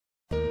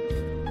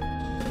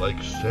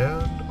Like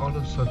sand on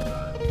a sundial,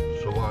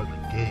 so are the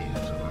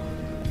gays of our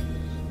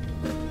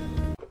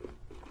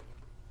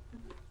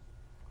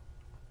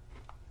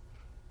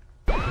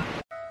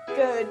days.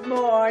 Good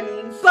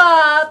morning,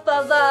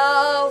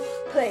 Buffalo,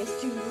 place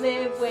to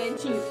live when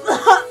you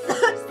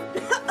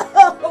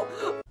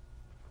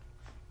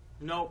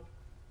Nope.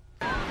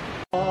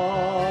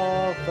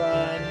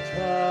 Phantasm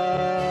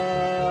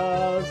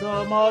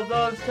of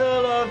those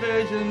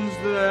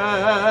televisions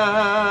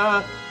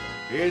there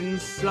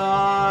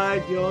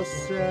inside your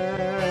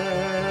set.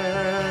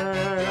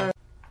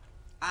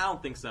 I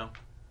don't think so.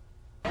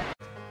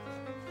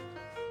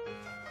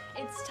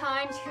 It's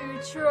time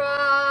to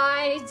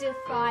try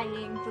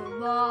defying the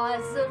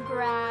laws of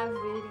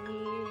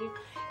gravity.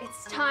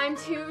 It's time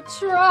to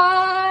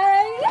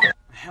try.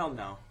 Hell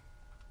no.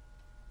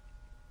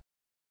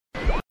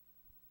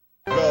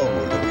 Go,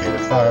 the painted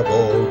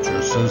firebolt,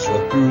 you're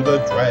sizzling through the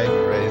drag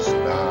race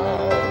now.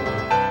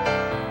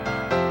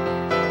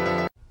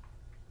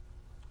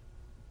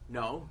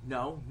 No,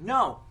 no,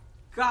 no!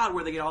 God,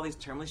 where'd they get all these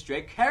terminally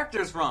straight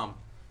characters from?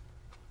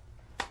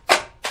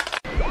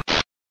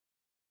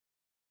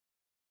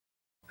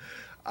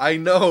 I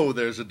know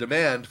there's a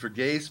demand for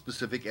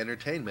gay-specific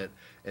entertainment,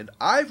 and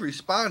I've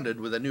responded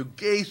with a new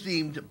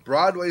gay-themed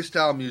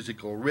Broadway-style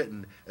musical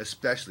written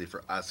especially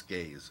for us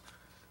gays.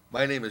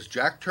 My name is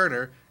Jack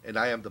Turner, and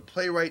I am the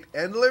playwright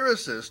and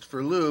lyricist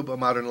for Lube, A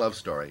Modern Love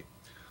Story.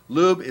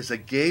 Lube is a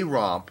gay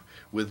romp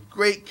with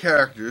great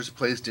characters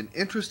placed in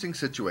interesting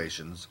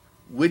situations,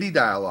 witty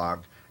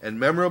dialogue, and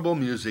memorable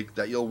music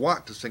that you'll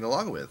want to sing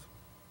along with.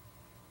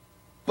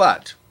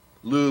 But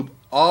Lube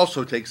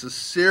also takes a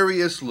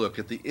serious look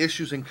at the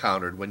issues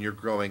encountered when you're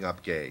growing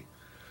up gay.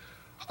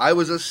 I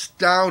was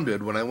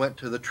astounded when I went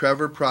to the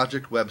Trevor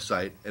Project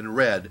website and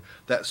read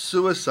that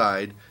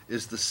suicide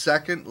is the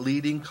second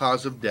leading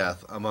cause of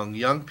death among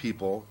young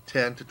people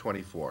 10 to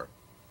 24.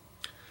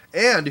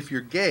 And if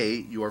you're gay,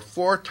 you are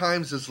 4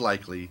 times as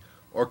likely,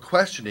 or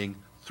questioning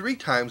 3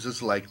 times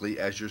as likely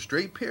as your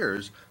straight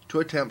peers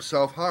to attempt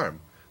self-harm.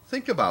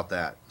 Think about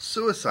that.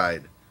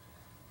 Suicide.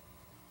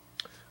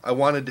 I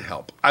wanted to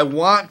help. I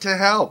want to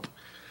help.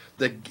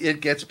 The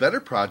It Gets Better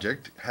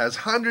project has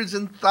hundreds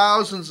and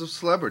thousands of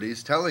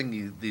celebrities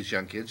telling these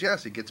young kids,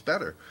 yes, it gets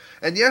better.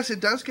 And yes, it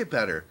does get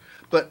better.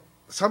 But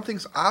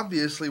something's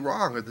obviously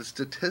wrong, or the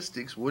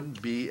statistics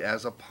wouldn't be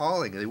as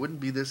appalling. They wouldn't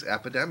be this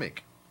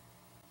epidemic.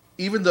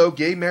 Even though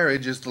gay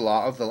marriage is the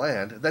law of the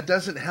land, that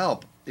doesn't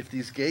help if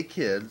these gay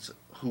kids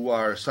who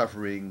are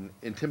suffering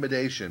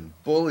intimidation,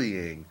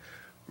 bullying,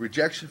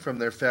 rejection from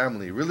their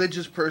family,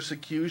 religious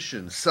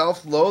persecution,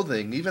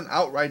 self-loathing, even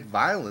outright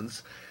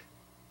violence,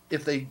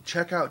 if they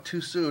check out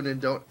too soon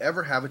and don't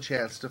ever have a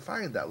chance to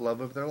find that love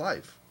of their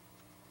life.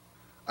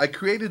 I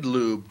created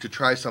Lube to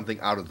try something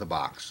out of the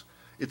box.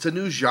 It's a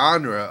new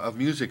genre of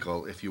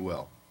musical, if you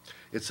will.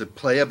 It's a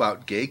play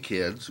about gay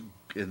kids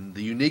and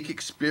the unique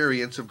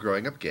experience of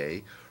growing up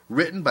gay,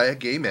 written by a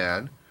gay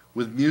man,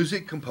 with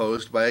music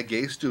composed by a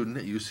gay student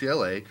at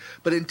UCLA,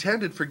 but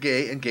intended for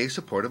gay and gay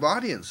supportive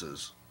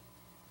audiences.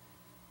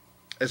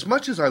 As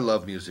much as I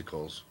love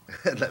musicals,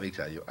 and let me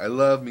tell you, I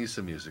love me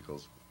some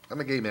musicals.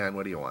 I'm a gay man,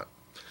 what do you want?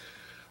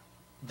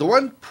 The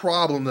one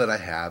problem that I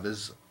have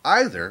is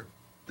either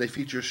they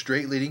feature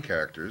straight leading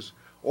characters,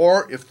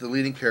 or if the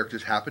leading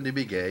characters happen to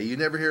be gay, you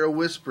never hear a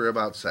whisper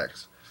about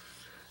sex.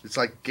 It's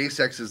like gay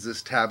sex is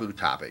this taboo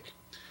topic.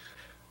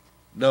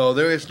 No,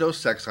 there is no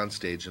sex on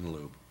stage in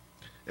Lube.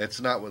 It's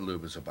not what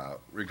Lube is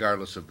about,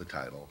 regardless of the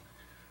title.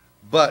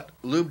 But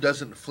Lube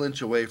doesn't flinch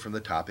away from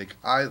the topic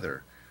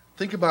either.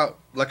 Think about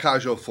La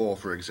Cage aux Folles,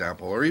 for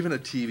example, or even a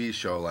TV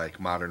show like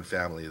Modern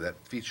Family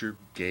that feature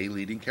gay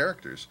leading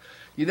characters.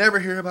 You never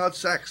hear about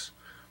sex.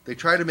 They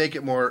try to make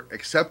it more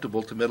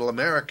acceptable to middle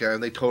America,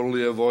 and they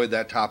totally avoid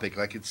that topic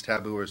like it's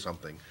taboo or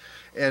something.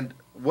 And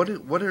what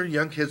are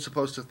young kids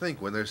supposed to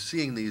think when they're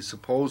seeing these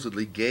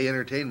supposedly gay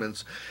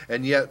entertainments,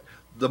 and yet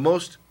the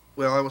most,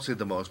 well, I won't say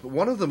the most, but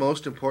one of the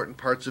most important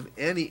parts of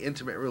any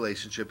intimate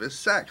relationship is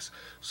sex.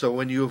 So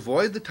when you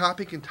avoid the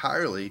topic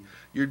entirely,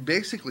 you're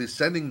basically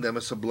sending them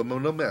a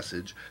subliminal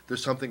message.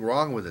 There's something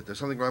wrong with it. There's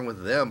something wrong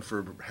with them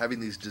for having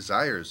these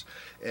desires.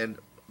 And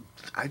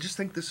I just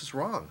think this is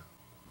wrong.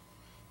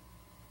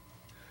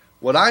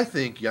 What I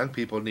think young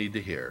people need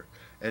to hear,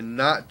 and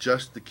not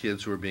just the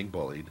kids who are being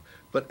bullied,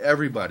 but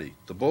everybody,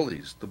 the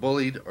bullies, the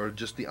bullied, or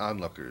just the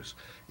onlookers,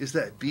 is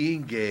that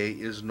being gay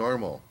is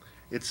normal.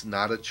 It's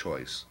not a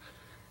choice.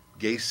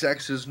 Gay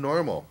sex is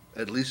normal,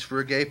 at least for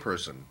a gay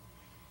person.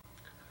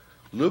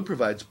 Lube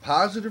provides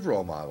positive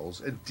role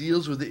models and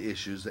deals with the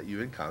issues that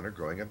you encounter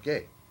growing up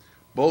gay.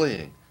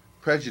 Bullying,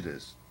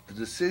 prejudice, the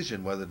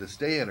decision whether to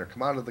stay in or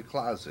come out of the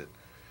closet.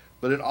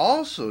 But it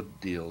also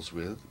deals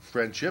with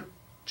friendship,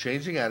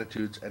 changing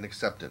attitudes, and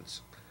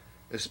acceptance.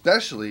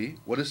 Especially,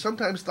 what is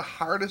sometimes the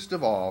hardest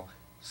of all,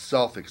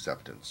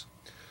 self-acceptance.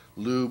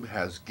 Lube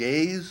has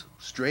gays,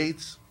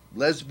 straights,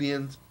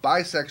 lesbians,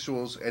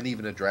 bisexuals, and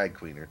even a drag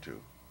queen or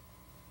two.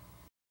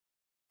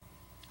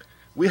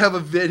 We have a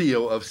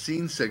video of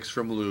Scene 6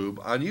 from Lube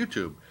on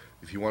YouTube.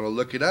 If you want to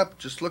look it up,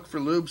 just look for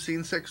Lube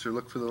Scene 6 or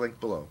look for the link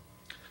below.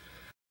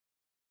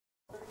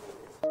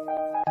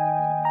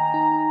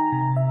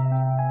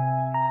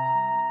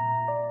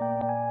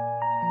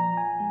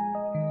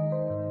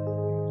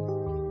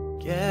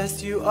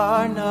 Guess you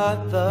are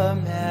not the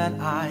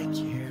man I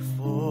care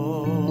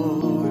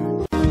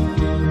for.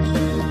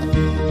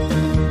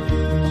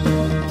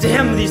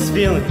 Damn these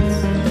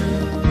feelings.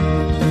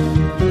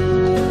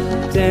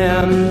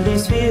 Damn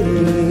these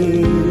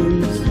feelings.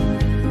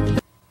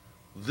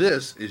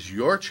 This is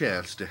your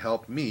chance to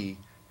help me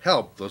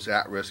help those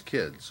at-risk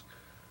kids.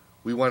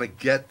 We want to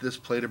get this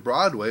play to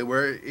Broadway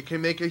where it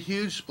can make a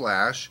huge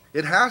splash.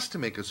 It has to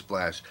make a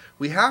splash.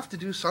 We have to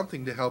do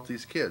something to help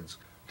these kids.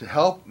 To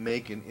help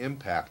make an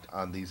impact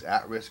on these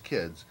at-risk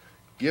kids,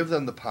 give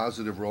them the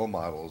positive role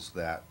models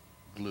that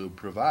Lube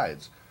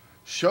provides.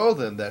 Show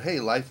them that, hey,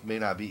 life may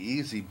not be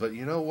easy, but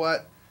you know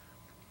what?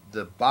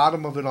 The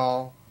bottom of it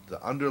all,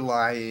 the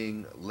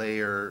underlying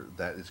layer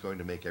that is going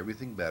to make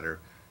everything better,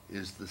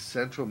 is the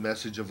central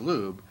message of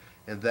Lube,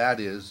 and that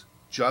is,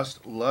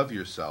 just love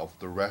yourself,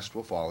 the rest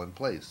will fall in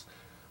place.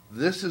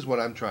 This is what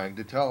I'm trying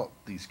to tell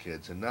these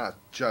kids, and not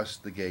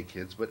just the gay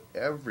kids, but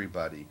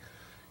everybody.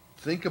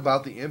 Think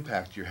about the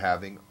impact you're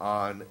having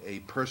on a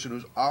person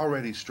who's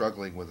already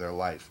struggling with their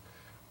life.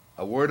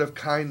 A word of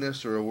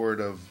kindness or a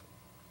word of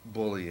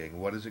bullying,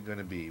 what is it going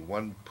to be?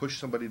 One push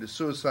somebody to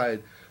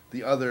suicide,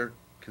 the other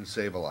can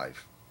save a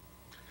life.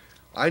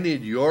 I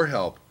need your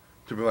help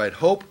to provide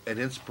hope and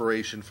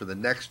inspiration for the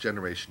next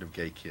generation of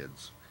gay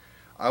kids.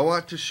 I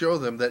want to show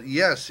them that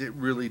yes, it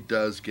really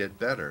does get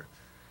better.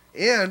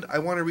 And I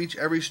want to reach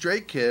every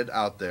straight kid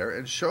out there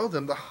and show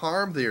them the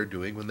harm they are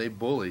doing when they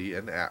bully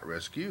an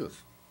at-risk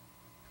youth.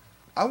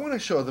 I want to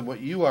show them what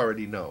you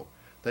already know,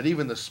 that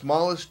even the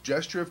smallest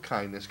gesture of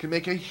kindness can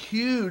make a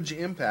huge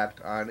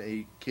impact on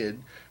a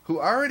kid who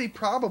already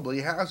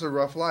probably has a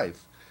rough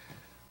life.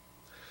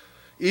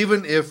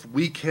 Even if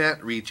we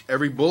can't reach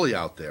every bully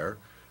out there,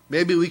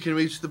 maybe we can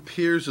reach the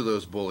peers of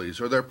those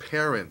bullies, or their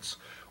parents,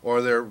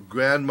 or their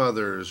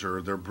grandmothers, or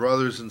their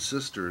brothers and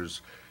sisters,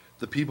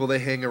 the people they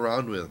hang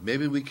around with.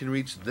 Maybe we can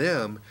reach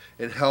them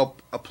and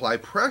help apply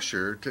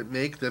pressure to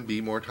make them be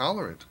more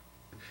tolerant,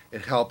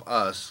 and help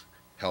us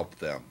help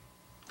them.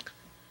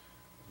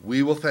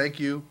 We will thank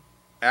you,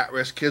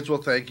 at-risk kids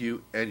will thank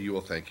you, and you will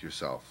thank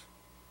yourself.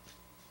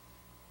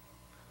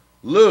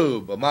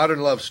 Lube, a modern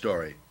love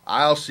story.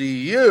 I'll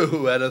see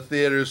you at a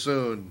theater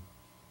soon.